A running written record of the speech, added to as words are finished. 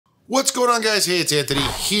What's going on, guys? Hey, it's Anthony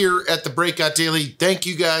here at the Breakout Daily. Thank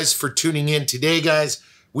you guys for tuning in today, guys.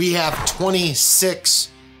 We have 26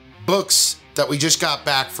 books that we just got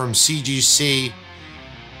back from CGC.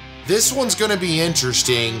 This one's going to be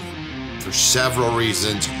interesting for several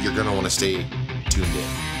reasons. You're going to want to stay tuned in.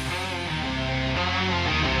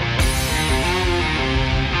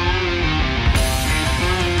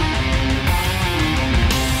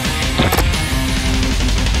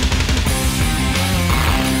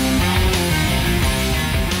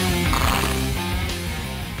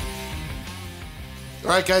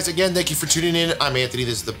 All right, guys, again, thank you for tuning in. I'm Anthony.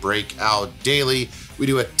 This is the Breakout Daily. We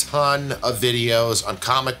do a ton of videos on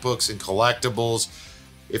comic books and collectibles.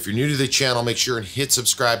 If you're new to the channel, make sure and hit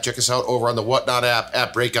subscribe. Check us out over on the Whatnot app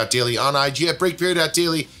at Breakout Daily, on IG at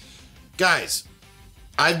breakperiod.daily. Guys,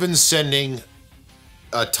 I've been sending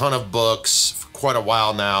a ton of books for quite a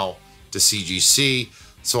while now to CGC,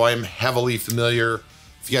 so I'm heavily familiar.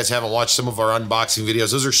 If you guys haven't watched some of our unboxing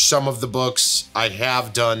videos, those are some of the books. I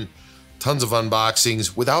have done tons of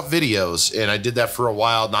unboxings without videos, and I did that for a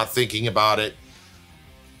while, not thinking about it.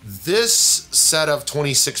 This set of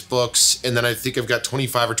 26 books, and then I think I've got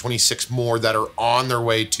 25 or 26 more that are on their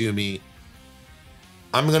way to me.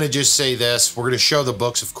 I'm gonna just say this, we're gonna show the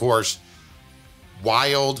books, of course.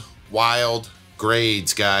 Wild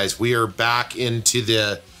grades, guys. We are back into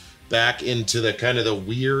the kind of the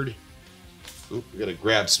weird, we gotta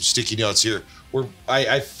grab some sticky notes here.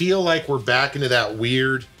 I feel like we're back into that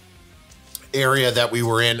weird area that we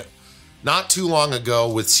were in not too long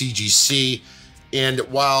ago with CGC. And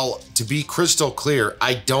while, to be crystal clear,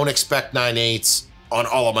 I don't expect 9/8 on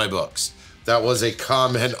all of my books. That was a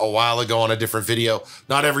comment a while ago on a different video.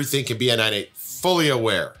 Not everything can be a 9/8. Fully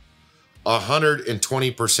aware,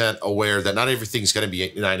 120% aware that not everything's gonna be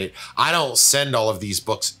a 9/8. I don't send all of these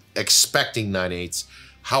books expecting 9/8.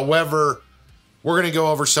 However, we're gonna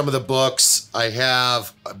go over some of the books I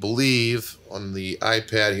have, I believe, on the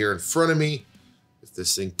iPad here in front of me. If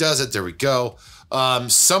this thing does it, there we go.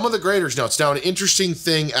 Some of the graders notes. Now, an interesting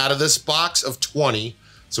thing out of this box of 20,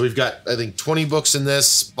 so we've got, I think, 20 books in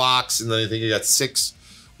this box, and then I think I got 6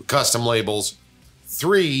 with custom labels.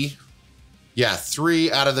 3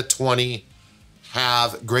 out of the 20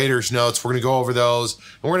 have graders notes. We're gonna go over those,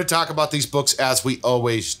 and we're gonna talk about these books as we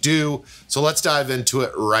always do. So let's dive into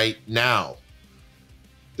it right now.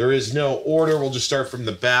 There is no order. We'll just start from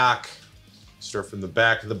the back. Start from the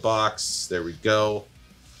back of the box. There we go.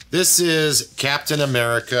 This is Captain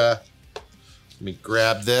America. Let me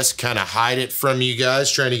grab this, kind of hide it from you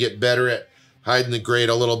guys, trying to get better at hiding the grade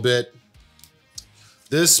a little bit.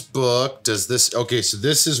 This book does this. Okay, so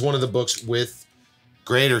this is one of the books with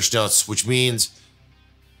grader's notes, which means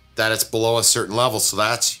that it's below a certain level. So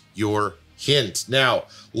that's your hint. Now,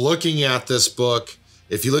 looking at this book,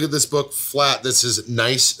 if you look at this book flat, this is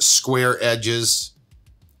nice square edges.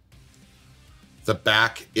 The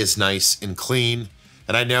back is nice and clean.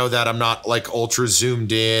 And I know that I'm not like ultra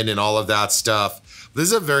zoomed in and all of that stuff. This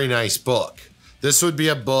is a very nice book. This would be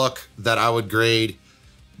a book that I would grade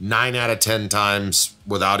 9 out of 10 times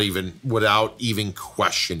without even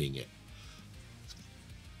questioning it.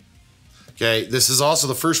 Okay, this is also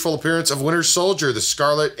the first full appearance of Winter Soldier. The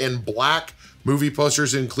Scarlet and Black movie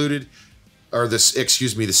posters included, or this,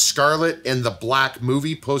 excuse me, the Scarlet and the Black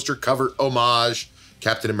movie poster cover homage,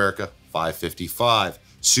 Captain America 555.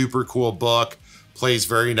 Super cool book. Plays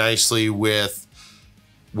very nicely with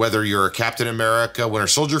whether you're a Captain America Winter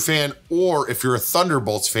Soldier fan or if you're a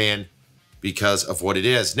Thunderbolts fan because of what it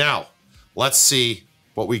is. Now, let's see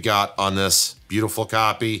what we got on this beautiful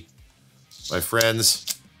copy, my friends.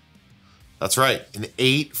 That's right, an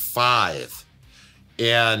 8.5.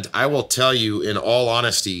 And I will tell you, in all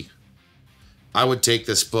honesty, I would take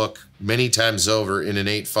this book many times over in an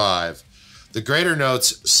 8.5. The grader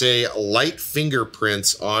notes say light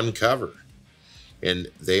fingerprints on cover.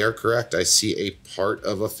 And they are correct. I see a part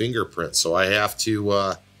of a fingerprint. So I have to,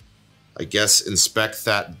 I guess, inspect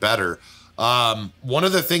that better. One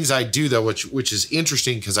of the things I do, though, which is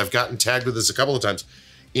interesting because I've gotten tagged with this a couple of times,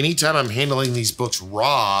 anytime I'm handling these books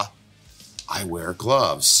raw, I wear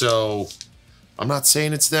gloves. So I'm not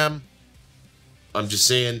saying it's them. I'm just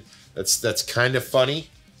saying that's kind of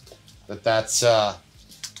funny that's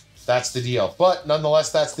the deal. But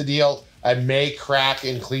nonetheless, that's the deal. I may crack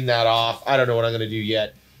and clean that off. I don't know what I'm gonna do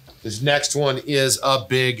yet. This next one is a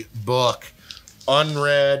big book.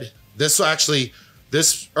 Unread. This book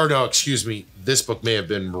may have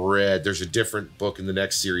been read. There's a different book in the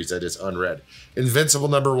next series that is unread. Invincible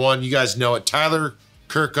 #1, you guys know it. Tyler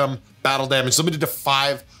Kirkham, Battle Damage, limited to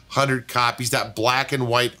 500 copies. That black and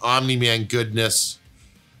white Omni-Man goodness.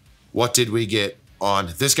 What did we get?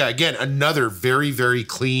 on this guy. Again, another very, very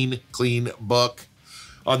clean book.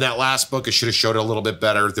 On that last book, I should have showed it a little bit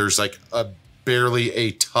better. There's like barely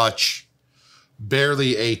a touch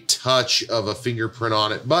of a fingerprint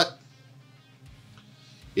on it, but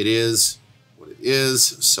it is what it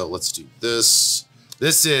is. So let's do this.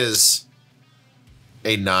 This is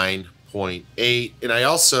a 9.8. And I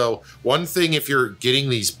also, one thing if you're getting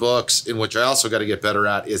these books, in which I also got to get better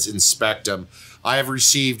at, is inspect them. I have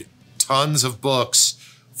received tons of books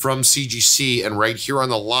from CGC, and right here on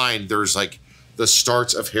the line, there's like the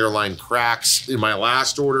starts of hairline cracks. In my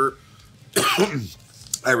last order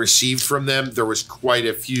I received from them, there was quite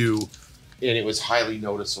a few, and it was highly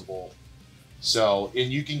noticeable. So,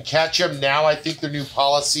 and you can catch them now. I think their new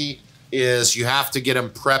policy is you have to get them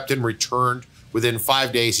prepped and returned within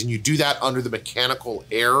 5 days, and you do that under the mechanical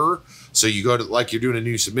error. So you go to, like you're doing a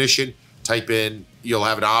new submission, type in, you'll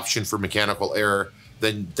have an option for mechanical error,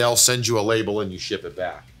 then they'll send you a label and you ship it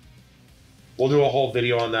back. We'll do a whole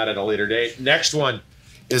video on that at a later date. Next one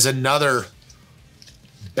is another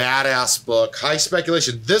badass book, High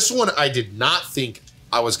Speculation. This one I did not think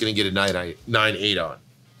I was going to get a 9.8 on.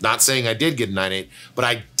 Not saying I did get a 9.8, but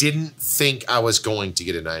I didn't think I was going to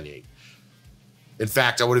get a 9.8. In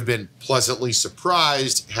fact, I would have been pleasantly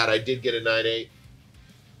surprised had I did get a 9.8.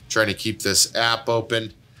 Trying to keep this app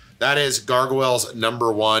open. That is Gargoyles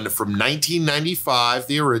 #1 from 1995,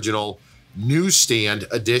 the original newsstand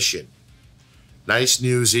edition. Nice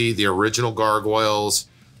newsy, the original Gargoyles.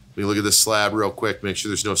 Let me look at the slab real quick, make sure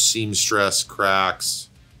there's no seam stress, cracks.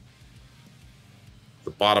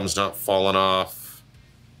 The bottom's not falling off.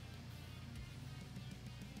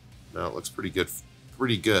 No, it looks pretty good.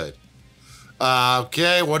 Pretty good.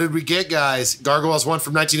 Okay, what did we get, guys? Gargoyles 1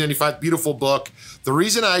 from 1995, beautiful book. The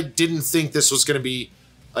reason I didn't think this was going to be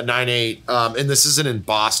a 9.8, and this is an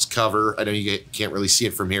embossed cover. I know you can't really see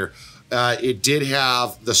it from here. It did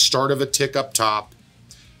have the start of a tick up top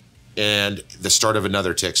and the start of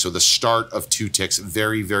another tick. So the start of 2 ticks,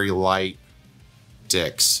 very, very light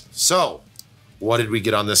ticks. So what did we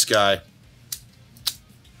get on this guy?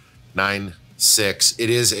 9.6. It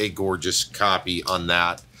is a gorgeous copy on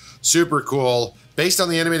that. Super cool. Based on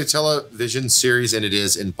the animated television series, and it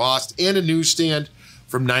is embossed, and a newsstand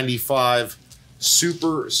from 95.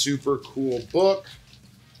 Super, super cool book.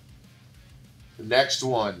 The next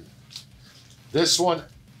one. This one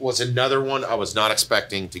was another one I was not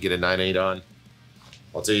expecting to get a 9.8 on.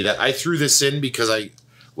 I'll tell you that. I threw this in because I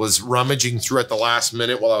was rummaging through at the last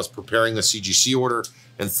minute while I was preparing the CGC order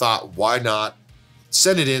and thought, why not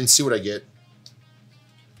send it in, see what I get.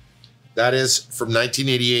 That is from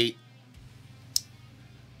 1988.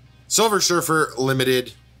 Silver Surfer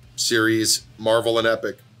Limited Series, Marvel and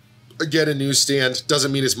Epic. Again, a newsstand.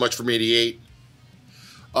 Doesn't mean as much from 88.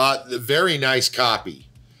 Very nice copy.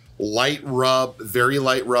 Light rub, very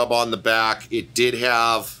light rub on the back. It did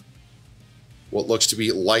have what looks to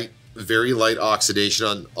be light, very light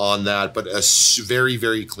oxidation on that, but a very,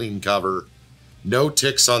 very clean cover. No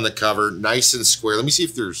ticks on the cover, nice and square. Let me see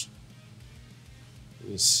if there's,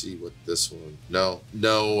 let me see what this one, no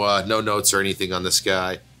notes or anything on this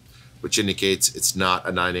guy, which indicates it's not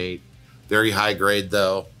a 9.8. Very high grade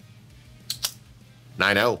though.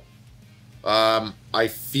 9.0. I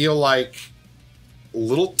feel like a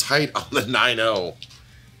little tight on the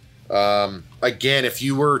 9.0. Again, if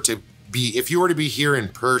you were to be here in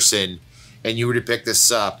person and you were to pick this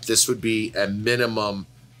up, this would be a minimum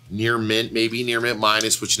near mint, maybe near mint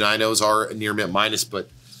minus, which 9.0s are a near mint minus, but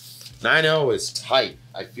 9.0 is tight.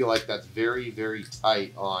 I feel like that's very, very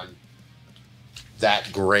tight on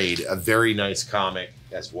that grade. A very nice comic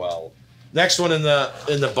as well. Next one in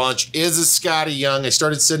the bunch is a Scotty Young. I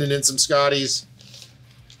started sending in some Scotties.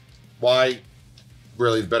 Why?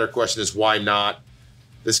 Really, the better question is why not?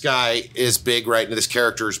 This guy is big right now. This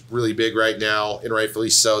character is really big right now, and rightfully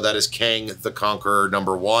so. That is Kang the Conqueror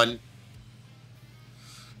 #1.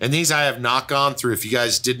 And these I have not gone through. If you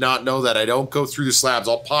guys did not know that, I don't go through the slabs.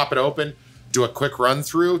 I'll pop it open, do a quick run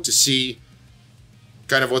through to see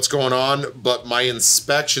kind of what's going on, but my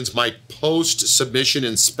inspections, my post-submission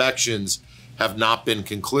inspections have not been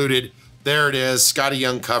concluded. There it is, Scotty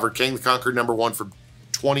Young cover, Kang the Conqueror #1 from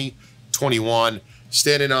 2021,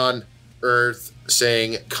 standing on Earth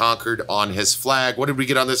saying conquered on his flag. What did we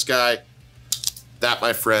get on this guy? That,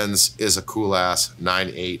 my friends, is a cool-ass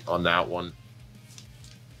 9.8 on that one.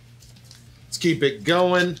 Let's keep it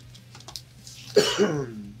going.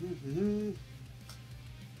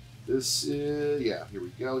 This is, yeah, here we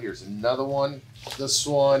go. Here's another one. This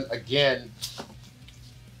one, again.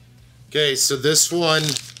 Okay, so this one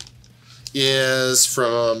is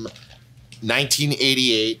from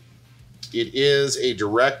 1988. It is a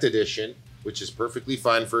direct edition. which is perfectly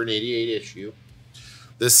fine for an 88 issue.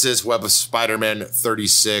 This is Web of Spider-Man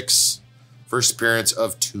 36, first appearance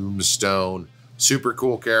of Tombstone. Super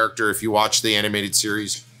cool character. If you watch the animated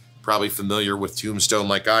series, probably familiar with Tombstone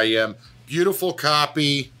like I am. Beautiful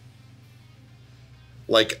copy.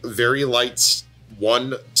 Like very light,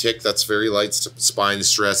 one tick that's very light spine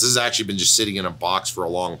stress. This has actually been just sitting in a box for a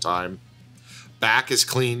long time. Back is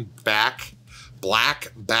clean. Back.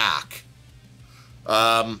 Black back.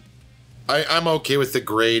 I'm okay with the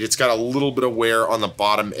grade. It's got a little bit of wear on the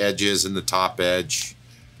bottom edges and the top edge.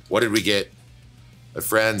 What did we get? My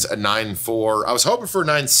friends, a 9.4. I was hoping for a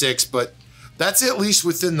 9.6, but that's at least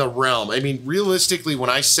within the realm. I mean, realistically, when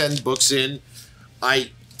I send books in,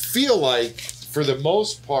 I feel like, for the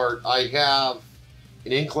most part, I have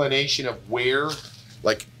an inclination of where,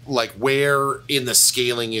 like where in the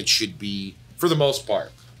scaling it should be, for the most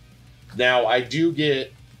part. Now, I do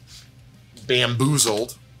get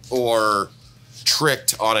bamboozled or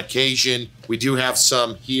tricked on occasion. We do have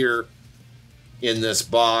some here in this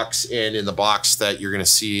box and in the box that you're going to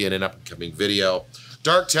see in an upcoming video.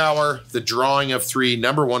 Dark Tower, The Drawing of Three,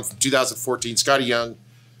 #1 from 2014, Scotty Young.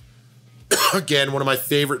 Again, one of my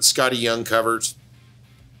favorite Scotty Young covers.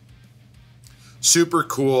 Super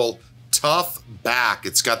cool, tough back.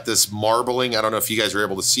 It's got this marbling. I don't know if you guys are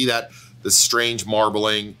able to see that. This strange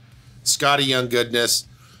marbling. Scotty Young goodness.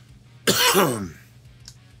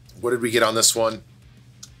 What did we get on this one?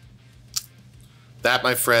 That,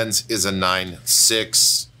 my friends, is a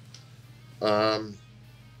 9.6.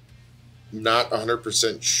 Not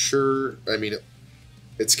 100% sure. I mean,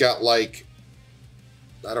 it's got like,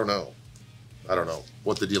 I don't know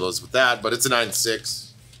what the deal is with that, but it's a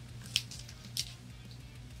 9.6.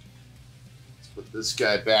 Let's put this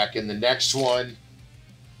guy back in. The next one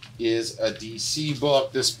is a DC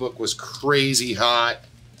book. This book was crazy hot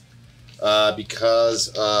because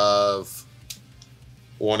of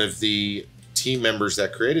one of the team members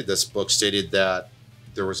that created this book stated that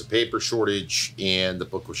there was a paper shortage and the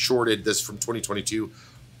book was shorted. This from 2022,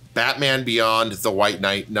 Batman Beyond the White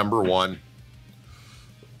Knight, #1.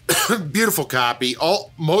 Beautiful copy.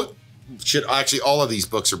 All of these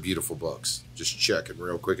books are beautiful books. Just checking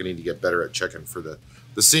real quick. I need to get better at checking for the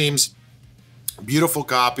seams. Beautiful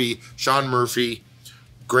copy. Sean Murphy,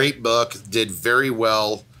 great book. Did very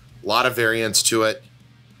well. A lot of variants to it.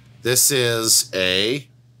 This is a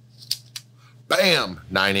bam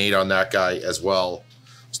 9.8 on that guy as well.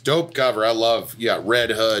 It's dope cover. I love. You got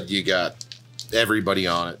Red Hood. You got everybody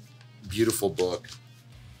on it. Beautiful book.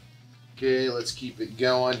 Okay, let's keep it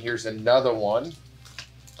going. Here's another one.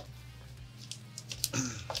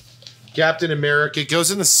 Captain America. It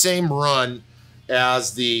goes in the same run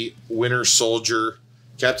as the Winter Soldier.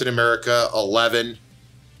 Captain America 11.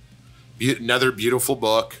 Another beautiful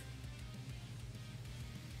book.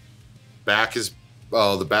 Back is,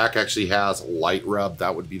 oh, the back actually has light rub.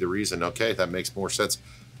 That would be the reason. Okay, that makes more sense.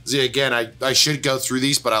 See, again, I should go through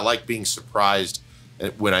these, but I like being surprised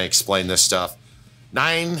when I explain this stuff.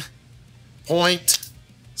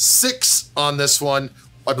 9.6 on this one.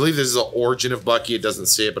 I believe this is the origin of Bucky. It doesn't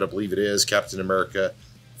say it, but I believe it is. Captain America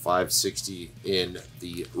 560 in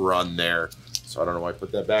the run there. So I don't know why I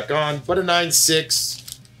put that back on, but a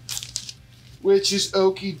 9.6, which is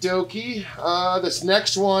okie dokie. This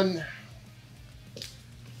next one,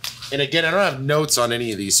 and again, I don't have notes on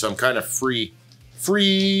any of these, so I'm kind of free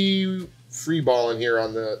balling here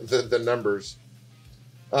on the numbers.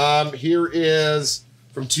 Here is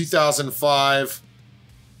from 2005.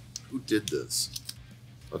 Who did this?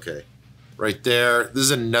 Okay, right there. This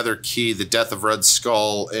is another key, The Death of Red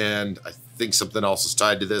Skull, and I think something else is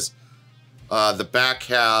tied to this. The back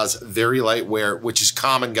has very light wear, which is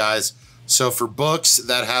common, guys. So for books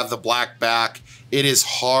that have the black back, it is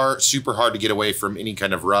super hard to get away from any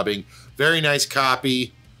kind of rubbing. Very nice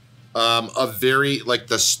copy. A very, like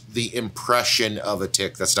the impression of a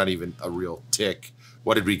tick. That's not even a real tick.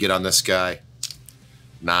 What did we get on this guy?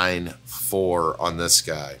 9.4 on this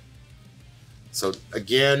guy. So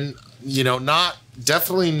again, you know,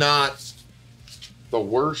 definitely not the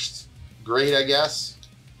worst grade, I guess,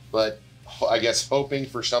 but I guess hoping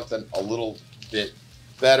for something a little bit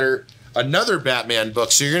better. Another Batman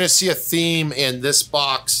book. So you're going to see a theme in this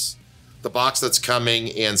box, the box that's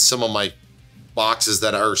coming, and some of my boxes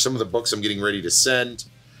that are some of the books I'm getting ready to send.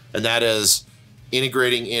 And that is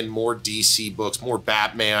integrating in more DC books, more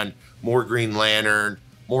Batman, more Green Lantern,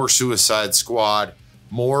 more Suicide Squad,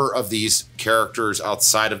 more of these characters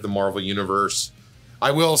outside of the Marvel Universe.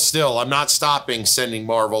 I'm not stopping sending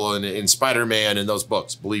Marvel and Spider-Man in those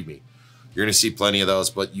books, believe me. You're going to see plenty of those,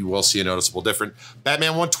 but you will see a noticeable difference.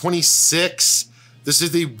 Batman 126, This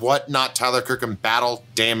is the What Not Tyler Kirkham Battle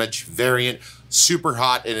Damage variant. Super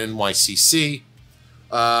hot in NYCC.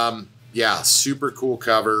 Yeah, super cool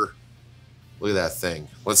cover. Look at that thing.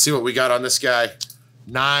 Let's see what we got on this guy.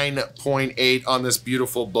 9.8 on this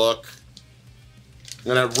beautiful book. I'm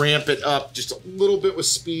going to ramp it up just a little bit with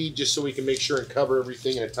speed just so we can make sure and cover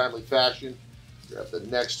everything in a timely fashion. Grab the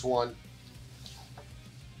next one.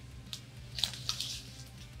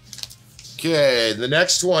 Okay, the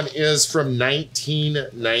next one is from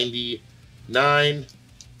 1999.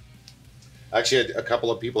 Actually, had a couple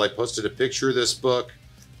of people, I posted a picture of this book.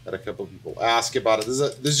 Had a couple of people ask about it. This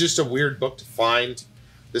is just a weird book to find.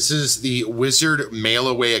 This is the Wizard Mail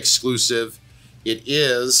Away exclusive. It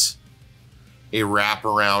is a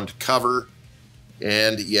wraparound cover.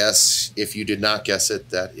 And yes, if you did not guess it,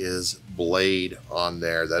 that is Blade on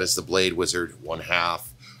there. That is the Blade Wizard 1/2.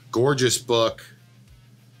 Gorgeous book.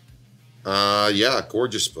 Yeah,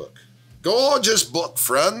 gorgeous book. Gorgeous book,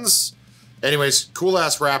 friends. Anyways, cool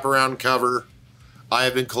ass wraparound cover. I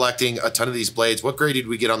have been collecting a ton of these blades. What grade did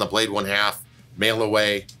we get on the Blade 1/2? Mail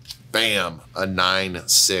away. Bam, a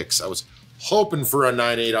 9.6. I was hoping for a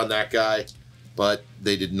 9.8 on that guy, but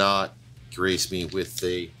they did not grace me with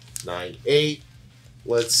a 9.8.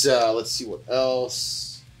 Let's see what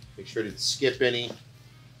else. Make sure I didn't skip any.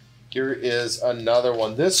 Here is another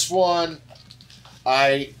one. This one,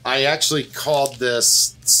 I actually called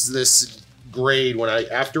this grade when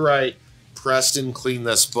after I pressed and cleaned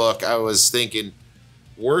this book. I was thinking,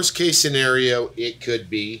 worst case scenario, it could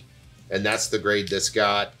be, and that's the grade this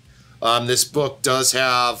got. This book does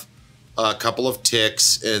have a couple of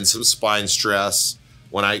ticks and some spine stress.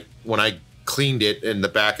 When I cleaned it, and the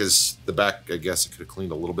back, I guess I could have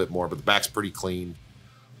cleaned a little bit more, but the back's pretty clean.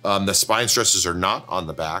 The spine stresses are not on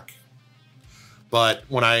the back. But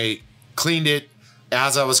when I cleaned it,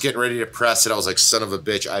 as I was getting ready to press it, I was like, son of a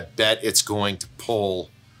bitch, I bet it's going to pull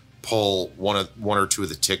one or two of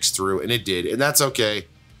the ticks through, and it did, and that's okay.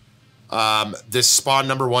 This Spawn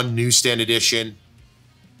 #1 newsstand edition,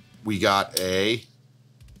 we got a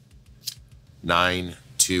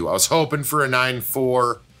 9.2. I was hoping for a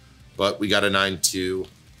 9.4, but we got a 9.2.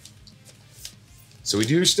 So we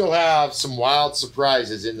do still have some wild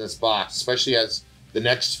surprises in this box, especially as the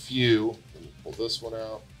next few, let me pull this one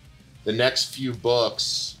out, the next few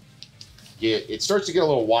books, it starts to get a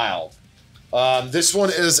little wild. This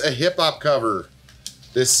one is a hip-hop cover.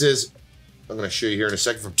 This is, I'm going to show you here in a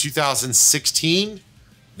second, from 2016.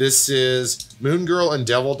 This is Moon Girl and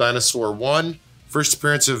Devil Dinosaur 1. First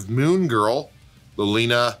appearance of Moon Girl,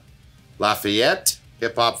 Lolina Lafayette,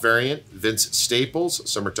 hip-hop variant, Vince Staples,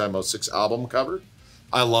 Summertime '06 album cover.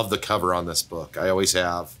 I love the cover on this book. I always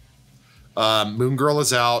have. Moon Girl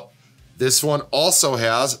is out. This one also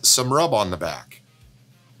has some rub on the back.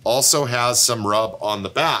 Also has some rub on the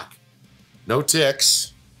back. No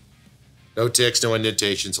ticks. No ticks, no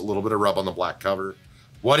indentations. A little bit of rub on the black cover.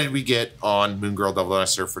 What did we get on Moon Girl Devil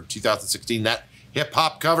Dinosaur for 2016? That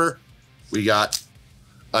hip-hop cover, we got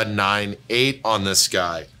a 9.8 on this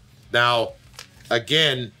guy. Now,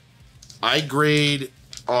 again, I grade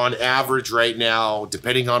on average right now,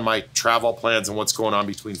 depending on my travel plans and what's going on,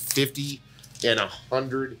 between 50 and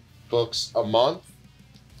 100 books a month.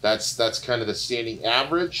 That's kind of the standing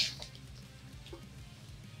average.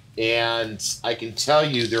 And I can tell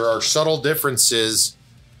you there are subtle differences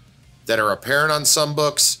that are apparent on some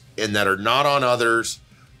books and that are not on others.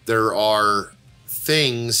 There are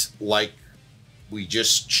things like we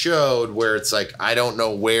just showed where it's like, I don't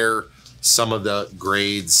know where some of the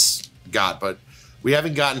grades got, but we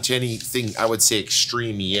haven't gotten to anything, I would say,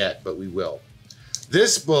 extreme yet, but we will.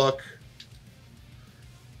 This book,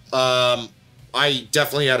 I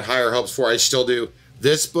definitely had higher hopes for. I still do.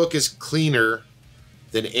 This book is cleaner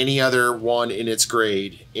than any other one in its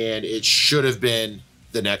grade, and it should have been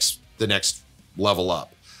the next level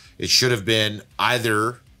up. It should have been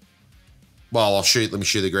either, well, I'll show you. Let me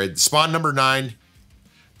show you the grade. Spawn #9.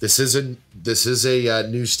 This is a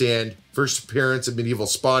newsstand. First appearance of Medieval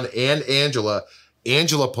Spawn and Angela.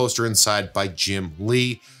 Angela poster inside by Jim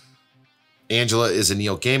Lee. Angela is a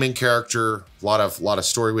Neil Gaiman character. A lot of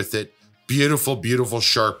story with it. Beautiful, beautiful,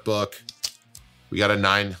 sharp book. We got a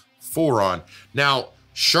 9.4 on. Now,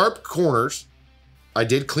 sharp corners. I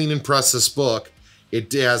did clean and press this book.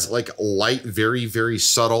 It has like light, very, very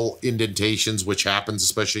subtle indentations, which happens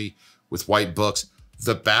especially with white books.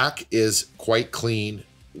 The back is quite clean.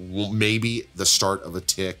 Maybe the start of a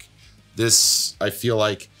tick. This, I feel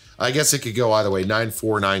like, I guess it could go either way.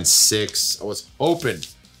 9.4, 9.6. I was hoping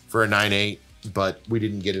for a 9.8, but we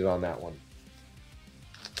didn't get it on that one.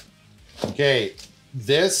 Okay,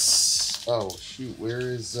 this, oh shoot, where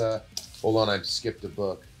is, hold on, I skipped a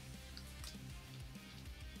book.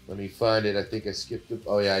 Let me find it. I think I skipped it.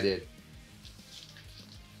 Oh, yeah, I did.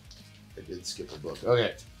 I did skip a book.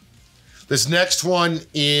 Okay. This next one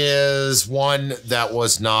is one that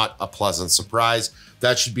was not a pleasant surprise.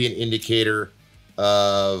 That should be an indicator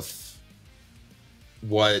of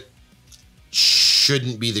what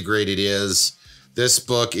shouldn't be the grade it is. This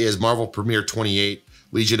book is Marvel Premiere 28,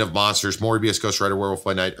 Legion of Monsters, Morbius, Ghost Rider, Werewolf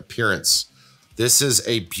by Night, Appearance. This is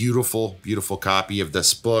a beautiful, beautiful copy of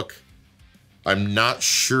this book. I'm not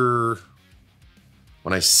sure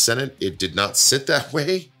when I sent it, it did not sit that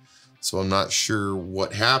way. So I'm not sure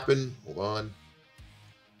what happened. Hold on.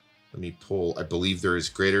 Let me pull. I believe there is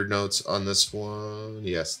grader notes on this one.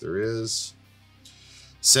 Yes, there is.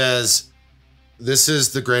 Says, this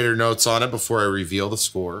is the grader notes on it before I reveal the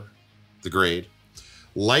score, the grade.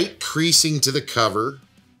 Light creasing to the cover.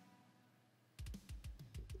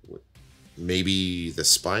 Maybe the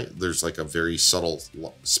spine. There's like a very subtle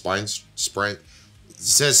spine. It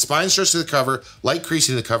says spine stress to the cover, light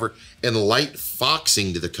creasing to the cover, and light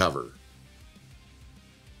foxing to the cover.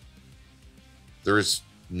 There is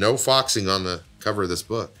no foxing on the cover of this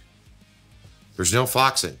book. There's no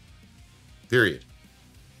foxing. Period.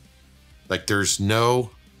 Like there's no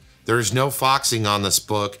foxing on this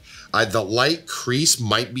book. The light crease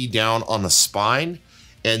might be down on the spine,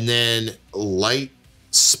 and then light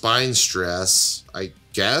spine stress, I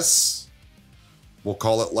guess. We'll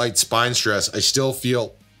call it light spine stress. I still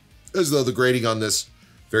feel as though the grading on this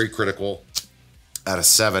very critical at a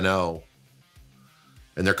 7.0.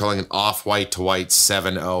 And they're calling it off-white to white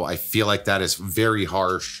 7.0. I feel like that is very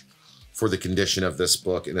harsh for the condition of this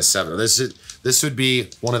book in a 7.0. This would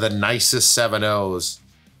be one of the nicest 7.0s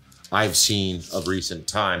I've seen of recent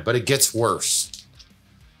time, but it gets worse.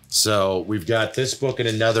 So we've got this book and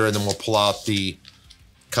another, and then we'll pull out the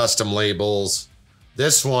custom labels.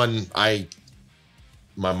 This one,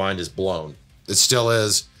 my mind is blown. It still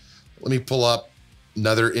is. Let me pull up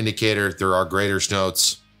another indicator. There are graders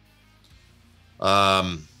notes.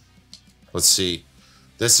 Let's see.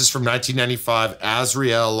 This is from 1995,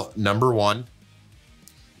 Azrael #1,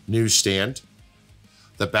 newsstand.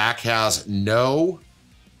 The back has no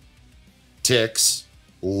ticks,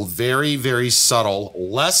 very, very subtle,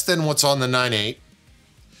 less than what's on the 9.8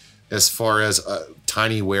 as far as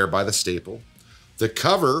tiny wear by the staple. The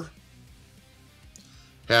cover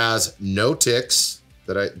has no ticks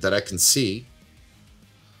that I can see,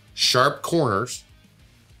 sharp corners,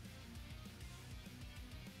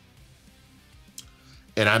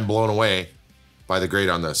 and I'm blown away by the grade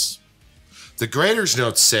on this. The grader's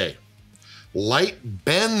notes say, light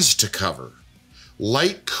bends to cover,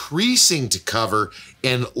 light creasing to cover,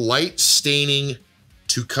 and light staining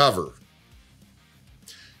to cover.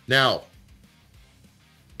 Now,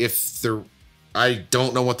 I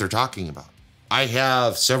don't know what they're talking about. I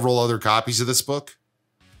have several other copies of this book,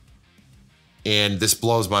 and this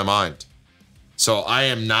blows my mind. So I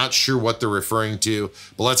am not sure what they're referring to,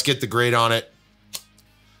 but let's get the grade on it.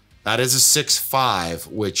 That is a 6.5,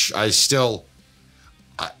 which I just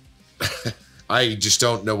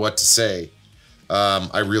don't know what to say.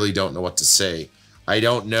 I really don't know what to say. I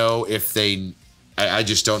don't know if I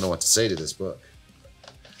just don't know what to say to this book.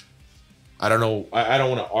 I don't know. I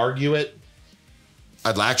don't want to argue it.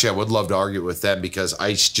 I would love to argue it with them because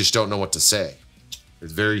I just don't know what to say.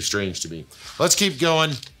 It's very strange to me. Let's keep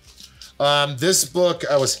going. This book,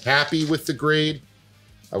 I was happy with the grade.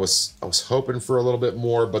 I was hoping for a little bit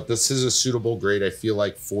more, but this is a suitable grade, I feel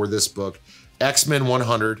like, for this book. X-Men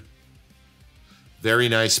 100. Very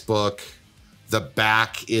nice book. The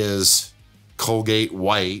back is Colgate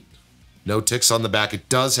white. No ticks on the back. It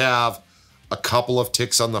does have a couple of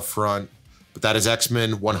ticks on the front, but that is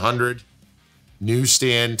X-Men 100.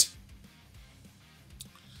 Newsstand.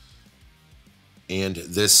 And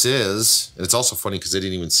this is, and it's also funny because they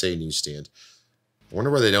didn't even say newsstand. I wonder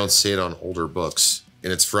why they don't say it on older books.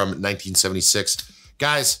 And it's from 1976.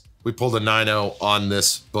 Guys, we pulled a 9.0 on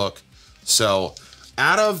this book. So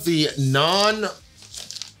out of the non-custom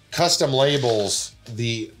labels,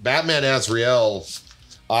 the Batman Azrael,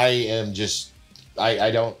 I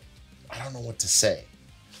don't know what to say.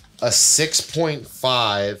 A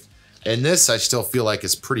 6.5, and this I still feel like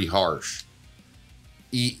is pretty harsh.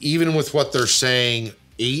 Even with what they're saying,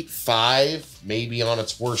 8.5, maybe on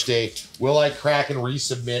its worst day. Will I crack and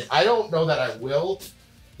resubmit? I don't know that I will.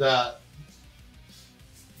 The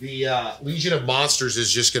Legion of Monsters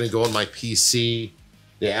is just going to go on my PC.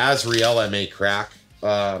 The Azrael I may crack,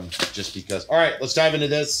 just because. All right, let's dive into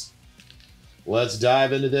this.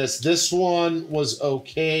 This one was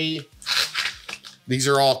okay. These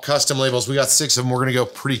are all custom labels. We got 6 of them. We're going to go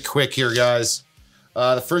pretty quick here, guys.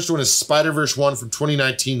 The first one is Spider-Verse 1 from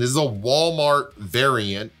 2019. This is a Walmart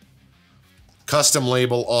variant. Custom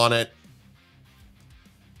label on it.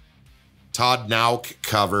 Todd Nauk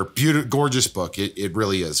cover. Beautiful, gorgeous book. It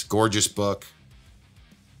really is. Gorgeous book.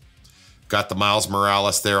 Got the Miles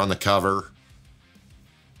Morales there on the cover.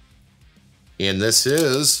 And this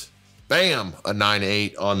is, bam, a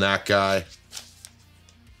 9.8 on that guy.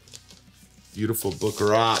 Beautiful book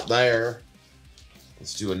right there.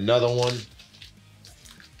 Let's do another one.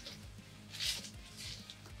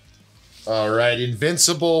 All right,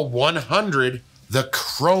 Invincible 100, the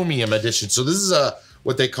Chromium edition. So this is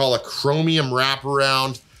what they call a Chromium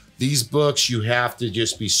wraparound. These books you have to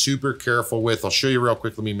just be super careful with. I'll show you real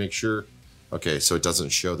quick. Let me make sure. Okay, so it doesn't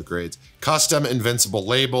show the grades. Custom Invincible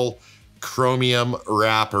label, Chromium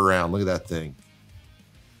wraparound. Look at that thing.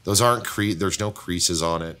 Those aren't there's no creases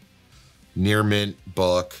on it. Near mint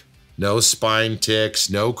book. No spine ticks,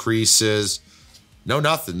 no creases, no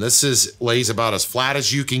nothing. This lays about as flat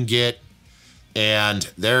as you can get. And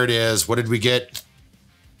there it is. What did we get?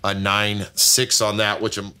 A 9.6 on that,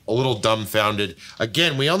 which I'm a little dumbfounded.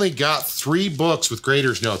 Again, we only got 3 books with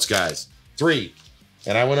grader's notes, guys. 3.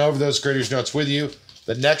 And I went over those grader's notes with you.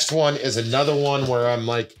 The next one is another one where I'm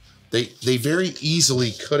like, they very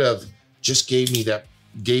easily could have just gave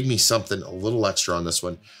me something a little extra on this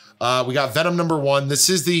one. We got Venom #1. This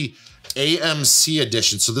is the AMC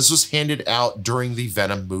edition. So this was handed out during the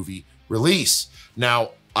Venom movie release.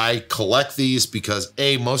 Now, I collect these because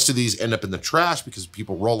most of these end up in the trash because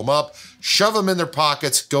people roll them up, shove them in their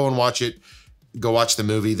pockets, go and watch it, go watch the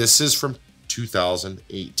movie. This is from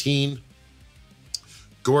 2018.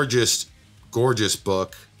 Gorgeous, gorgeous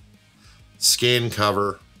book. Scan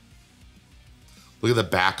cover. Look at the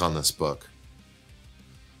back on this book.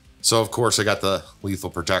 So, of course, I got the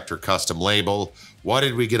Lethal Protector custom label. What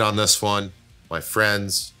did we get on this one, my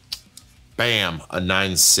friends? Bam, a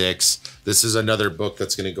 9.6. This is another book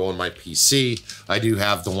that's going to go on my PC. I do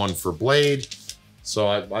have the one for Blade. So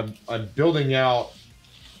I'm building out,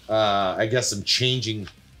 I guess I'm changing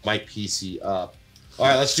my PC up. All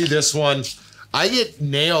right, let's do this one. I get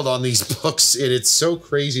nailed on these books, and it's so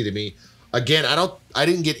crazy to me. Again, I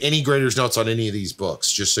didn't get any grader's notes on any of these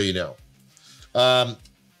books, just so you know.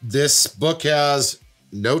 This book has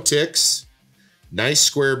no ticks, nice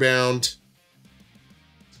square bound,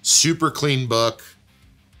 super clean book.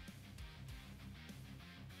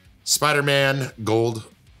 Spider-Man gold,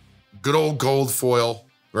 good old gold foil,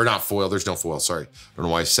 or not foil, there's no foil, sorry. I don't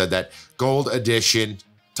know why I said that. Gold edition,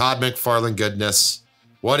 Todd McFarlane goodness.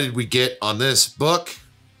 What did we get on this book?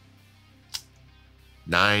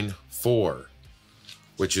 9.4,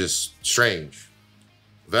 which is strange.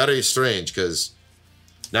 Very strange, because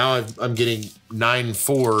now I'm getting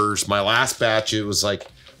 9.4s. My last batch, it was like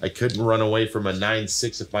I couldn't run away from a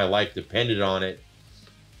 9.6 if my life depended on it.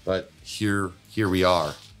 But here we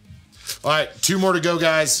are. All right, 2 more to go,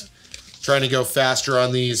 guys. Trying to go faster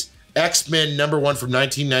on these. X-Men #1 from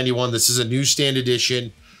 1991. This is a newsstand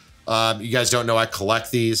edition. You guys don't know I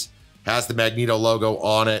collect these. Has the Magneto logo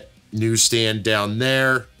on it. Newsstand down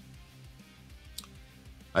there.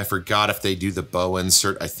 I forgot if they do the bow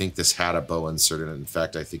insert. I think this had a bow insert in it. In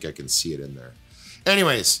fact, I think I can see it in there.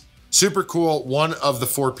 Anyways, super cool. One of the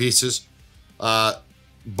 4 pieces.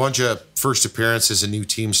 Bunch of first appearances and new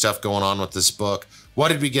team stuff going on with this book. What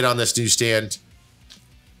did we get on this newsstand?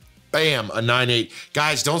 Bam, a 9.8.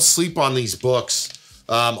 Guys, don't sleep on these books.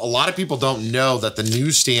 A lot of people don't know that the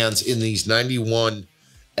newsstands in these 91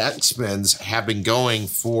 X-Men's have been going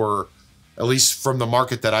for, at least from the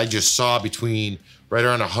market that I just saw, between right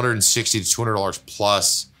around $160 to $200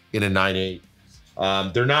 plus in a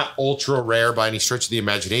 9.8. They're not ultra rare by any stretch of the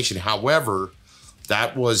imagination. However,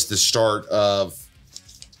 that was the start of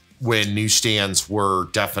when newsstands were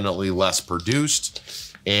definitely less produced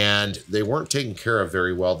and they weren't taken care of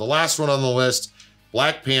very well. The last one on the list,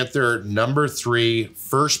 Black Panther #3,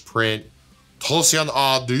 first print, Tulsian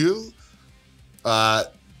Adu.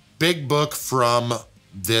 Big book from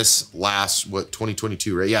this last,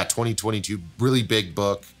 2022, right? Yeah, 2022, really big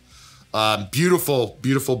book. Beautiful,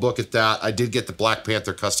 beautiful book at that. I did get the Black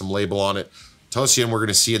Panther custom label on it. Tulsian we're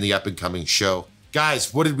gonna see in the up and coming show.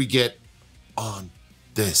 Guys, what did we get on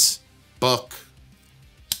this book?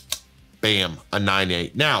 Bam, a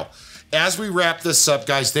 9.8. Now, as we wrap this up,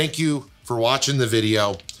 guys, thank you for watching the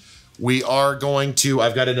video. We are going to,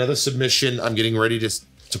 I've got another submission I'm getting ready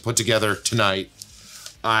to put together tonight.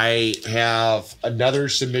 I have another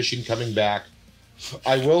submission coming back.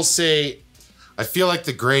 I will say, I feel like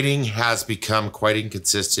the grading has become quite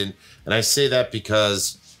inconsistent. And I say that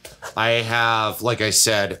because I have, like I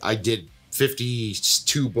said, I did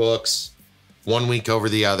 52 books. one week over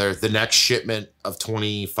the other. The next shipment of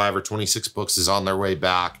 25 or 26 books is on their way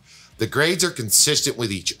back. The grades are consistent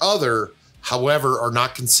with each other, however, are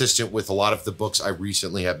not consistent with a lot of the books I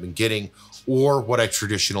recently have been getting or what I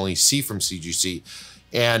traditionally see from CGC.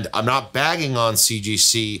 And I'm not bagging on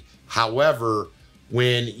CGC. However,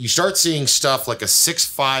 when you start seeing stuff like a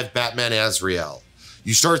 6'5" Batman Azrael,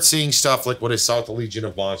 you start seeing stuff like what I saw with the Legion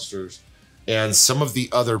of Monsters and some of the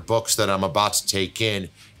other books that I'm about to take in,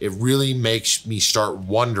 it really makes me start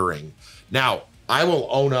wondering. Now, I will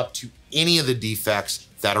own up to any of the defects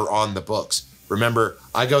that are on the books. Remember,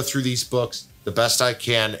 I go through these books the best I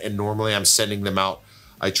can, and normally I'm sending them out.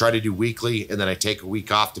 I try to do weekly, and then I take a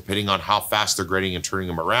week off depending on how fast they're grading and turning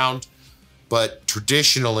them around. But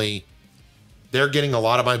traditionally, they're getting a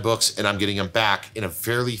lot of my books and I'm getting them back in a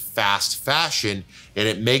fairly fast fashion. And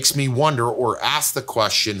it makes me wonder or ask the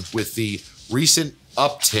question, with the recent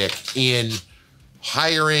uptick in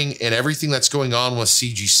hiring and everything that's going on with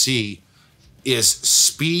CGC, is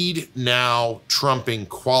speed now trumping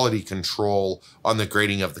quality control on the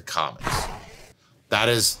grading of the comics? That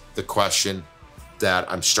is the question that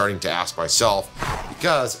I'm starting to ask myself,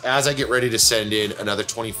 because as I get ready to send in another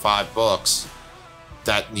 25 books,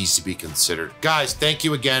 that needs to be considered. Guys, thank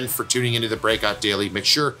you again for tuning into the Breakout Daily. Make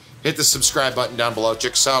sure hit the subscribe button down below.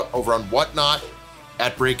 Check us out over on Whatnot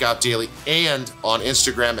at Breakout Daily and on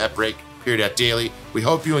Instagram at Break_Daily. We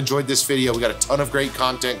hope you enjoyed this video. We got a ton of great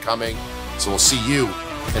content coming, so we'll see you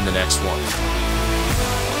in the next one.